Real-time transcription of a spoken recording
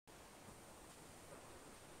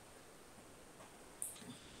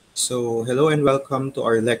So, hello and welcome to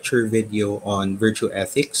our lecture video on virtue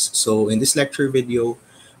ethics. So, in this lecture video,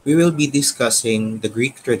 we will be discussing the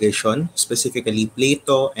Greek tradition, specifically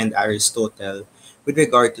Plato and Aristotle, with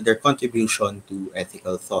regard to their contribution to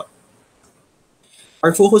ethical thought.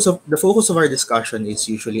 The focus of our discussion is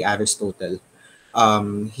usually Aristotle.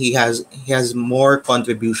 He has more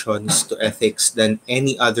contributions to ethics than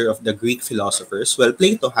any other of the Greek philosophers. Well,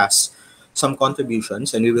 Plato has some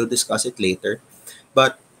contributions, and we will discuss it later.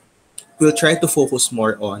 But we'll try to focus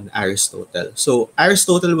more on Aristotle. So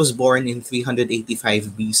Aristotle was born in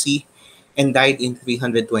 385 BC and died in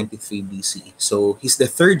 323 BC. So he's the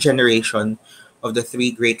third generation of the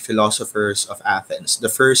three great philosophers of Athens. The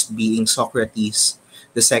first being Socrates,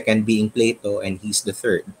 the second being Plato, and he's the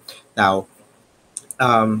third. Now,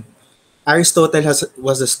 um, Aristotle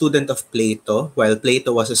was a student of Plato, while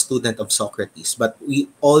Plato was a student of Socrates. But we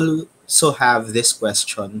also have this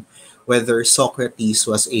question whether Socrates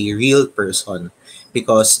was a real person,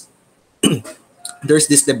 because there's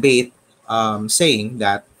this debate saying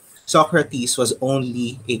that Socrates was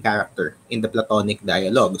only a character in the Platonic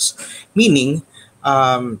dialogues, meaning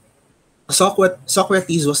um,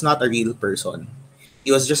 Socrates was not a real person.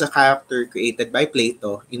 He was just a character created by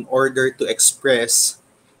Plato in order to express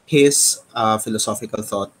his philosophical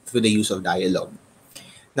thought through the use of dialogue.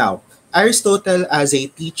 Now, Aristotle, as a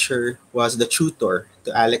teacher, was the tutor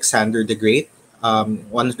to Alexander the Great,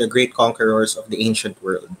 one of the great conquerors of the ancient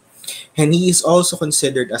world. And he is also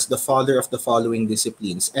considered as the father of the following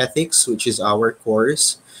disciplines: ethics, which is our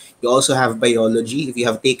course. You also have biology. If you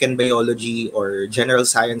have taken biology or general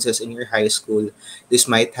sciences in your high school, this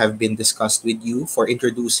might have been discussed with you for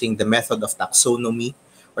introducing the method of taxonomy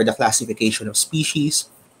or the classification of species.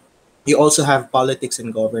 You also have politics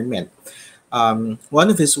and government. One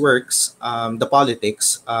of his works, The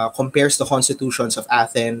Politics, compares the constitutions of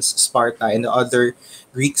Athens, Sparta, and the other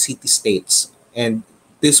Greek city states. And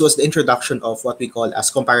this was the introduction of what we call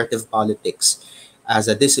as comparative politics as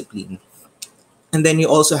a discipline. And then you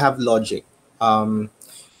also have logic.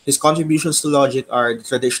 His contributions to logic are the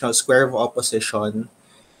traditional square of opposition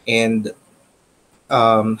and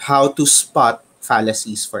how to spot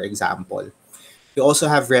fallacies, for example. You also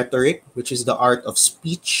have rhetoric, which is the art of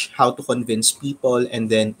speech, how to convince people, and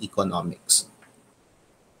then economics.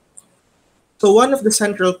 So, one of the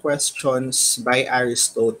central questions by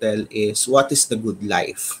Aristotle is, what is the good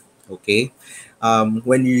life? Okay.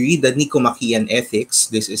 When you read the Nicomachean Ethics,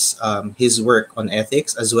 this is his work on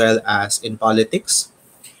ethics as well as in politics,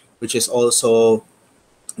 which is also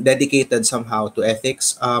dedicated somehow to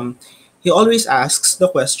ethics. He always asks the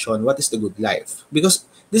question, what is the good life? Because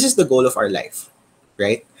this is the goal of our life,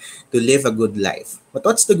 right? To live a good life. But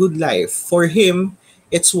what's the good life? For him,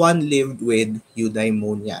 it's one lived with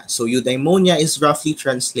eudaimonia. So eudaimonia is roughly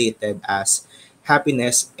translated as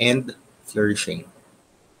happiness and flourishing.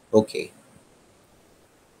 Okay.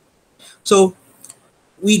 So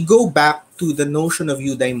we go back to the notion of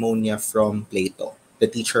eudaimonia from Plato, the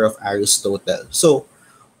teacher of Aristotle. So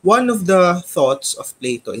one of the thoughts of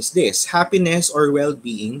Plato is this: happiness or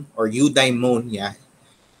well-being or eudaimonia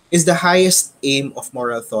is the highest aim of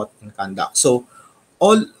moral thought and conduct. So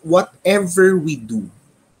whatever we do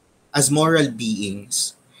as moral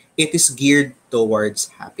beings, it is geared towards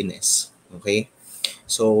happiness. Okay?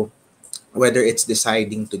 So whether it's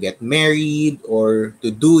deciding to get married or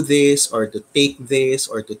to do this or to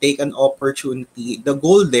take an opportunity, the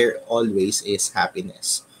goal there always is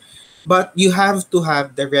happiness. But you have to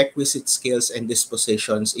have the requisite skills and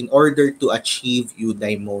dispositions in order to achieve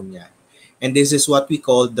eudaimonia. And this is what we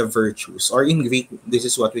call the virtues, or in Greek, this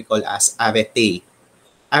is what we call as arete.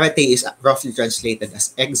 Arete is roughly translated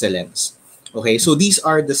as excellence. Okay, so these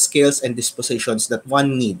are the skills and dispositions that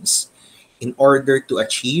one needs in order to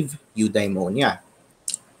achieve eudaimonia.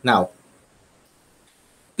 Now,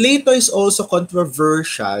 Plato is also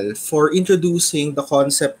controversial for introducing the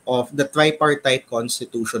concept of the tripartite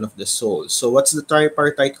constitution of the soul. So what's the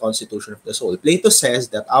tripartite constitution of the soul? Plato says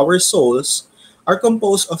that our souls are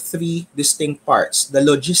composed of three distinct parts: the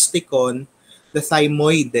logistikon, the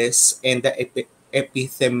thymoides, and the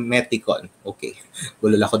epithemeticon. Okay,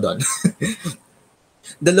 bulol ako doon.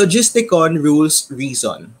 The logistikon rules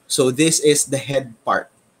reason. So this is the head part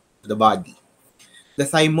of the body. The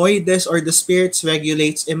thymoides or the spirits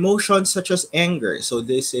regulates emotions such as anger. So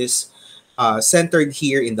this is centered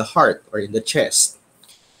here in the heart or in the chest.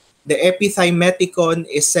 The epithemeticon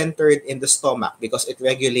is centered in the stomach because it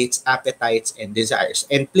regulates appetites and desires.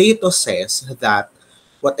 And Plato says that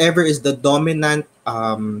whatever is the dominant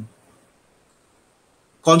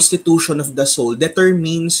constitution of the soul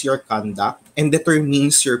determines your conduct and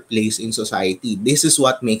determines your place in society. This is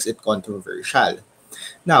what makes it controversial.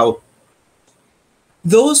 Now,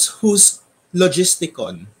 those whose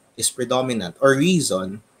logisticon is predominant or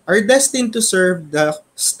reason are destined to serve the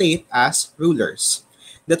state as rulers.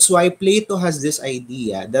 That's why Plato has this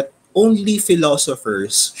idea that only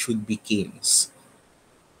philosophers should be kings.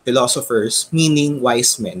 Philosophers meaning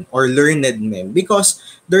wise men or learned men because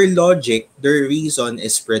their logic, their reason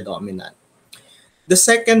is predominant. The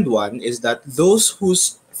second one is that those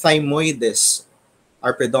whose thymoides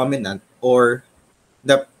are predominant or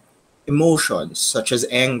the emotions such as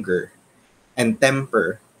anger and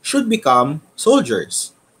temper should become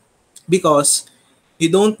soldiers because you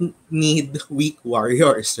don't need weak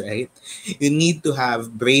warriors, right? You need to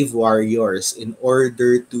have brave warriors in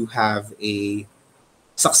order to have a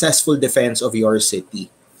successful defense of your city.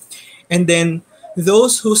 And then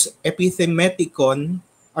those whose epithemeticon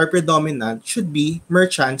are predominant should be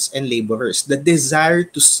merchants and laborers. The desire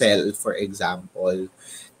to sell, for example,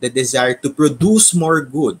 the desire to produce more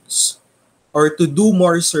goods or to do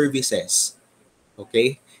more services.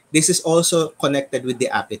 Okay? This is also connected with the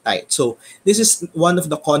appetite. So, this is one of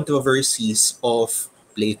the controversies of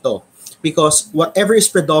Plato because whatever is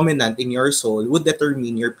predominant in your soul would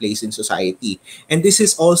determine your place in society. And this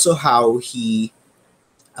is also how he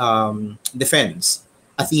defends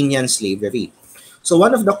Athenian slavery. So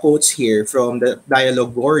one of the quotes here from the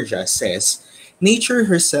dialogue Gorgias says, nature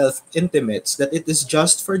herself intimates that it is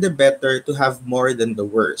just for the better to have more than the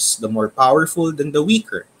worse, the more powerful than the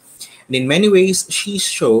weaker. And in many ways, she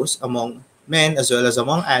shows among men as well as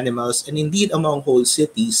among animals, and indeed among whole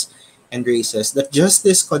cities and races, that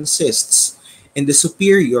justice consists in the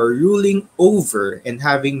superior ruling over and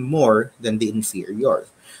having more than the inferior.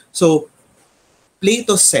 So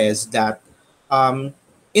Plato says that um,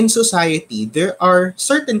 in society, there are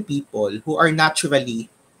certain people who are naturally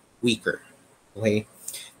weaker. Okay?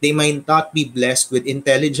 They might not be blessed with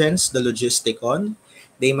intelligence, the logisticon.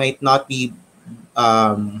 They might not be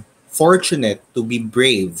fortunate to be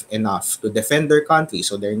brave enough to defend their country,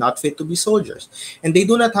 so they're not fit to be soldiers. And they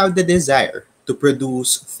do not have the desire to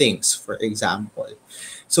produce things, for example.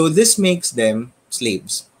 So this makes them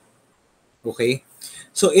slaves. Okay?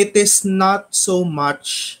 So it is not so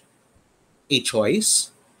much a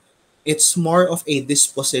choice, it's more of a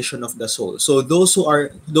disposition of the soul. So those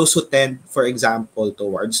who tend, for example,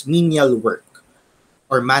 towards menial work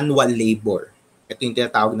or manual labor. Ito yung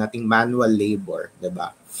tinatawag nating manual labor, di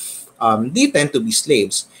ba? They tend to be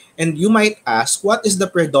slaves. And you might ask, what is the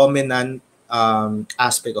predominant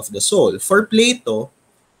aspect of the soul? For Plato,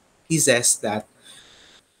 he says that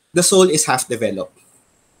the soul is half developed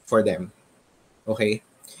for them. Okay?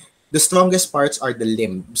 The strongest parts are the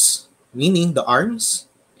limbs, meaning the arms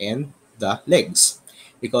and the legs,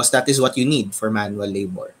 because that is what you need for manual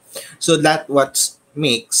labor. So that what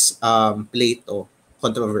makes Plato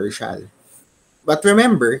controversial. But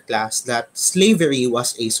remember, class, that slavery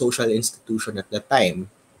was a social institution at the time.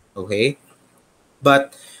 Okay?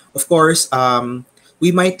 But of course,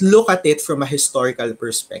 we might look at it from a historical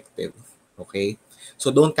perspective. Okay? So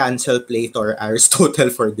don't cancel Plato or Aristotle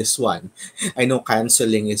for this one. I know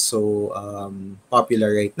canceling is so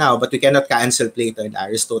popular right now, but we cannot cancel Plato and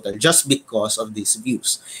Aristotle just because of these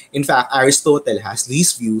views. In fact, Aristotle has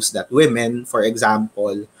these views that women, for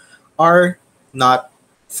example, are not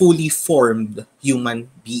fully formed human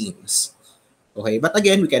beings. Okay, but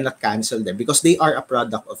again, we cannot cancel them because they are a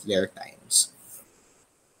product of their times.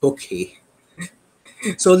 Okay,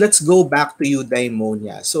 so let's go back to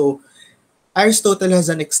eudaimonia. So Aristotle has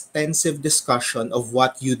an extensive discussion of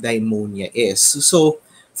what eudaimonia is. So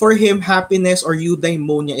for him, happiness or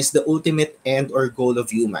eudaimonia is the ultimate end or goal of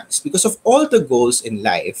humans. Because of all the goals in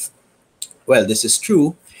life, well, this is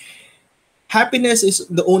true, happiness is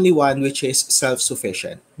the only one which is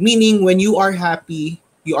self-sufficient. Meaning, when you are happy,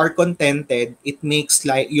 you are contented, it makes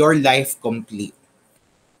your life complete.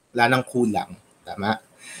 Wala nang kulang. Tama?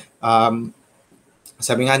 Um,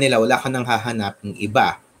 Sabi nga nila, wala ka nang hahanaping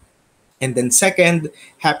iba. And then second,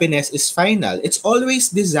 happiness is final. It's always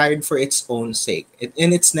desired for its own sake.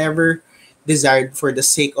 And it's never desired for the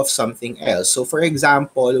sake of something else. So for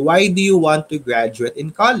example, why do you want to graduate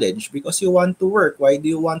in college? Because you want to work. Why do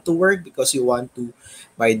you want to work? Because you want to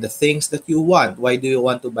buy the things that you want. Why do you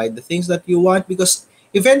want to buy the things that you want? Because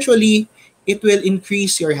eventually, it will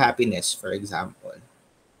increase your happiness, for example.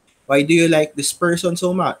 Why do you like this person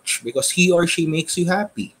so much? Because he or she makes you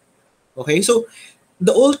happy. Okay, so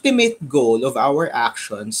the ultimate goal of our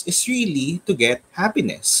actions is really to get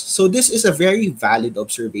happiness. So this is a very valid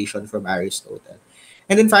observation from Aristotle.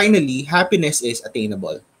 And then finally, happiness is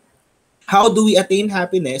attainable. How do we attain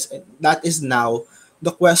happiness? And that is now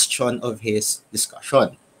the question of his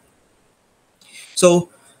discussion. So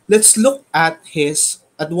let's look at his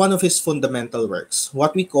at one of his fundamental works,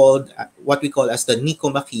 what we call as the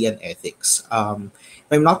Nicomachean Ethics. If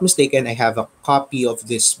I'm not mistaken, I have a copy of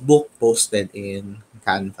this book posted in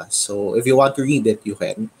Canvas. So if you want to read it, you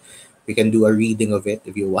can. We can do a reading of it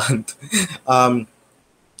if you want. um,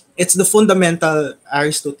 it's the fundamental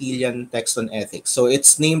Aristotelian text on ethics. So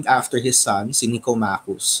it's named after his son, si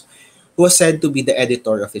Nicomachus, who was said to be the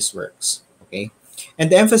editor of his works. Okay,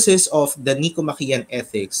 and the emphasis of the Nicomachean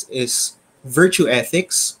Ethics is virtue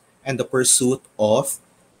ethics and the pursuit of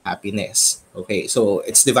happiness. Okay, so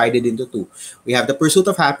it's divided into two. We have the pursuit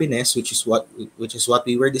of happiness, which is what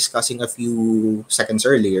we were discussing a few seconds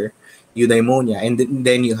earlier, eudaimonia, and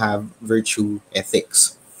then you have virtue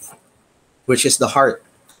ethics, which is the heart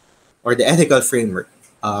or the ethical framework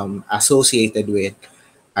associated with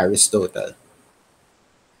Aristotle.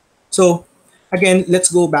 So, again,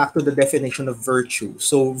 let's go back to the definition of virtue.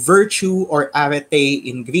 So, virtue or arete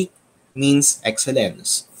in Greek means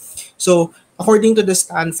excellence. So, according to the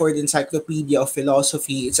Stanford Encyclopedia of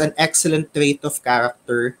Philosophy, it's an excellent trait of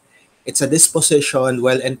character. It's a disposition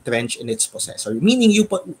well entrenched in its possessor, meaning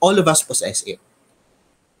all of us possess it.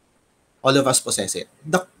 All of us possess it.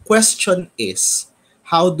 The question is,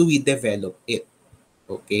 how do we develop it?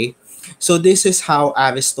 Okay? So this is how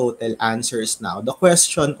Aristotle answers now the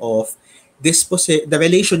question of the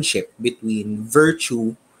relationship between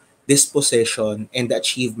virtue, disposition, and the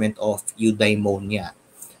achievement of eudaimonia.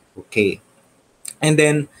 Okay. And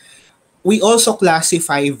then we also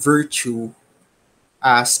classify virtue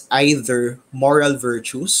as either moral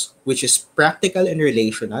virtues, which is practical and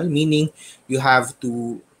relational, meaning you have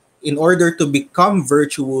to, in order to become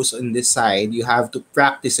virtuous on this side, you have to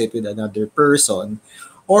practice it with another person,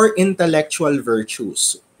 or intellectual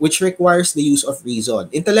virtues, which requires the use of reason.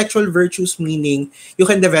 Intellectual virtues meaning you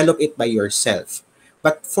can develop it by yourself.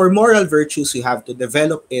 But for moral virtues, you have to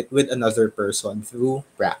develop it with another person through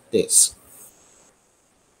practice.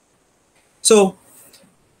 So,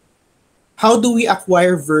 how do we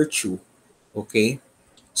acquire virtue? Okay.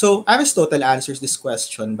 So Aristotle answers this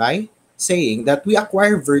question by saying that we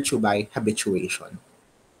acquire virtue by habituation.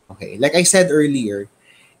 Okay. Like I said earlier,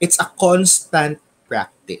 it's a constant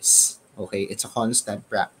practice. Okay. It's a constant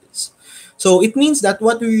practice. So it means that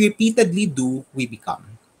what we repeatedly do, we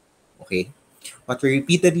become. Okay. What we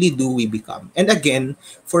repeatedly do, we become. And again,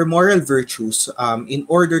 for moral virtues, in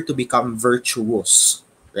order to become virtuous,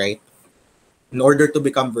 right? In order to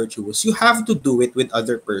become virtuous, you have to do it with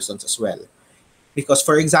other persons as well. Because,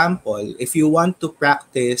 for example, if you want to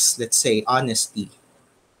practice, let's say, honesty,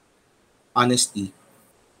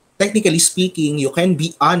 technically speaking, you can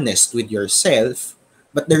be honest with yourself,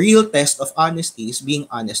 but the real test of honesty is being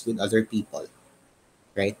honest with other people,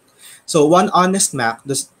 right? So, one honest act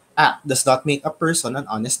does not make a person an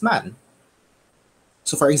honest man.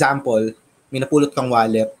 So, for example, may napulot kang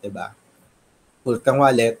wallet, diba? Pulot kang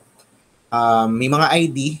wallet, may mga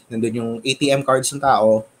ID, nandun yung ATM cards ng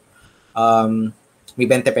tao, may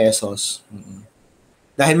 20 pesos.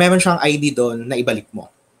 Dahil meron siyang ID doon na ibalik mo.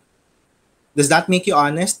 Does that make you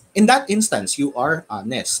honest? In that instance, you are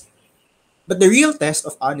honest. But the real test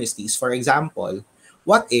of honesty is, for example,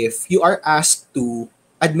 what if you are asked to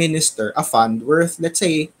administer a fund worth, let's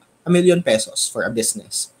say, 1,000,000 pesos for a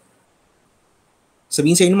business?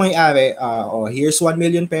 Sabihin sa inyo may-ari, here's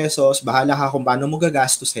 1,000,000 pesos, bahala ka kung paano mo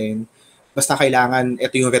gagastusin, basta kailangan,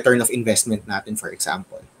 ito yung return of investment natin, for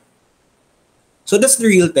example. So that's the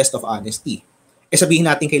real test of honesty. Sabihin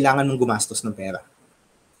natin kailangan mong gumastos ng pera.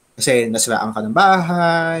 Kasi nasiraan ka ng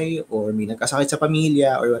bahay, or may nagkasakit sa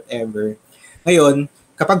pamilya, or whatever. Ngayon,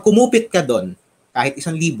 kapag kumupit ka doon, kahit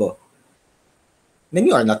 1,000, then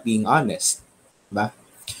you are not being honest. Diba?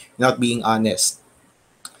 Not being honest.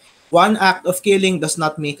 One act of killing does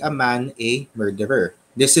not make a man a murderer.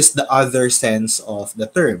 This is the other sense of the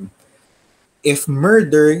term. If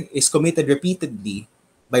murder is committed repeatedly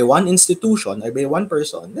by one institution or by one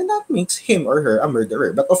person, then that makes him or her a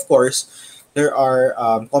murderer. But of course, there are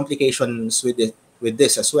complications with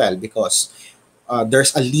this as well, because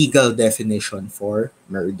there's a legal definition for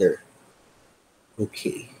murder.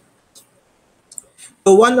 Okay.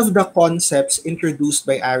 So one of the concepts introduced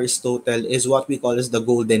by Aristotle is what we call as the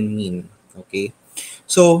golden mean. Okay.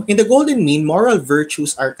 So in the golden mean, moral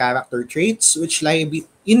virtues are character traits which lie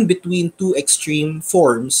in between two extreme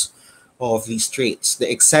forms of these traits, the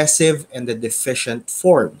excessive and the deficient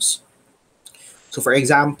forms. So for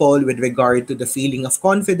example, with regard to the feeling of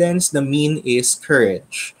confidence, the mean is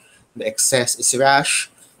courage, the excess is rash,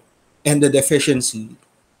 and the deficiency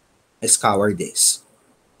is cowardice.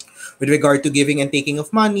 With regard to giving and taking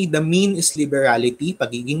of money, the mean is liberality,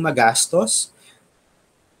 pagiging magastos,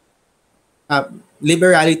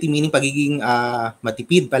 Liberality meaning pagiging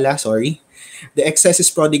matipid pala, sorry. The excess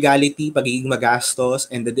is prodigality, pagiging magastos,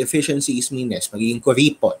 and the deficiency is meanness, pagiging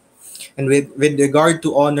kuripot. And with regard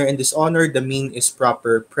to honor and dishonor, the mean is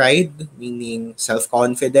proper pride, meaning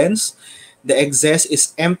self-confidence. The excess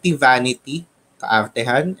is empty vanity,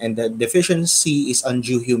 kaartehan, and the deficiency is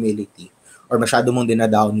undue humility, or masyado mong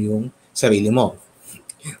dinadown yung sarili mo.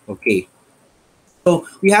 Okay. So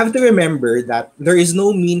we have to remember that there is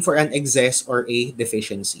no mean for an excess or a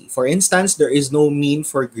deficiency. For instance, there is no mean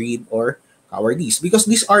for greed or cowardice because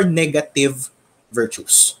these are negative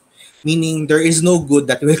virtues, meaning there is no good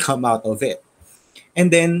that will come out of it.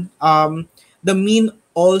 And then the mean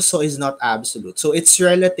also is not absolute. So it's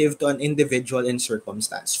relative to an individual and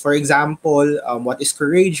circumstance. For example, what is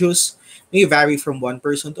courageous may vary from one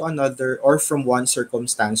person to another or from one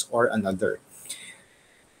circumstance or another.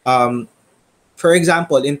 Um, for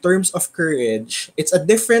example, in terms of courage, it's a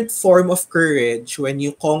different form of courage when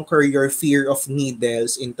you conquer your fear of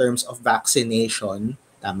needles in terms of vaccination.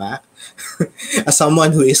 Tama? As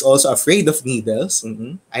someone who is also afraid of needles,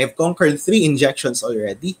 I have conquered 3 injections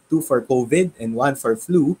already, 2 for COVID and 1 for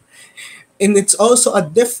flu. And it's also a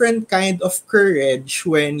different kind of courage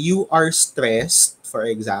when you are stressed, for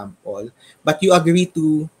example, but you agree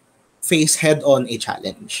to face head on a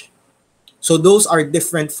challenge. So those are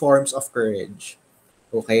different forms of courage.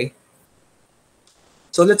 Okay?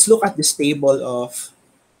 So let's look at this table of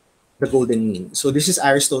the golden mean. So this is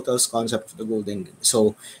Aristotle's concept of the golden mean.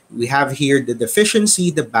 So we have here the deficiency,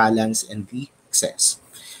 the balance, and the excess.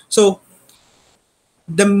 So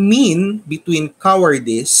the mean between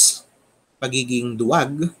cowardice, pagiging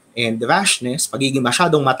duwag, and rashness, pagiging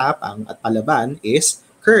masyadong matapang at palaban is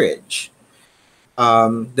courage.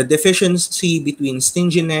 The deficiency between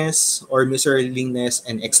stinginess or miserliness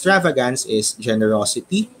and extravagance is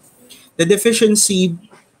generosity. The deficiency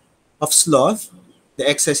of sloth, the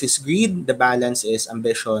excess is greed, the balance is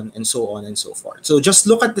ambition, and so on and so forth. So just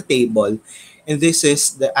look at the table, and this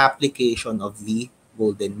is the application of the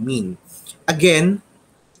golden mean. Again,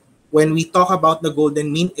 when we talk about the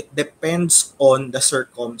golden mean, it depends on the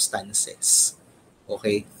circumstances.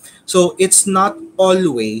 Okay? So it's not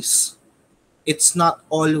always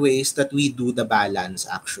that we do the balance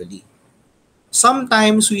actually.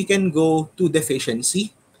 Sometimes we can go to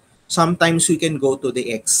deficiency, sometimes we can go to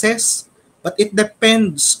the excess, but it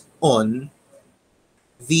depends on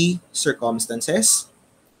the circumstances,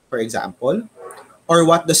 for example, or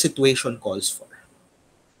what the situation calls for.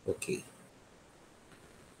 Okay.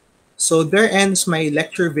 So there ends my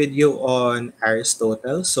lecture video on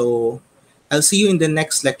Aristotle. So I'll see you in the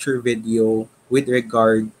next lecture video with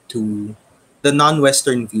regard to the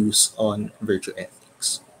non-Western views on virtue ethics.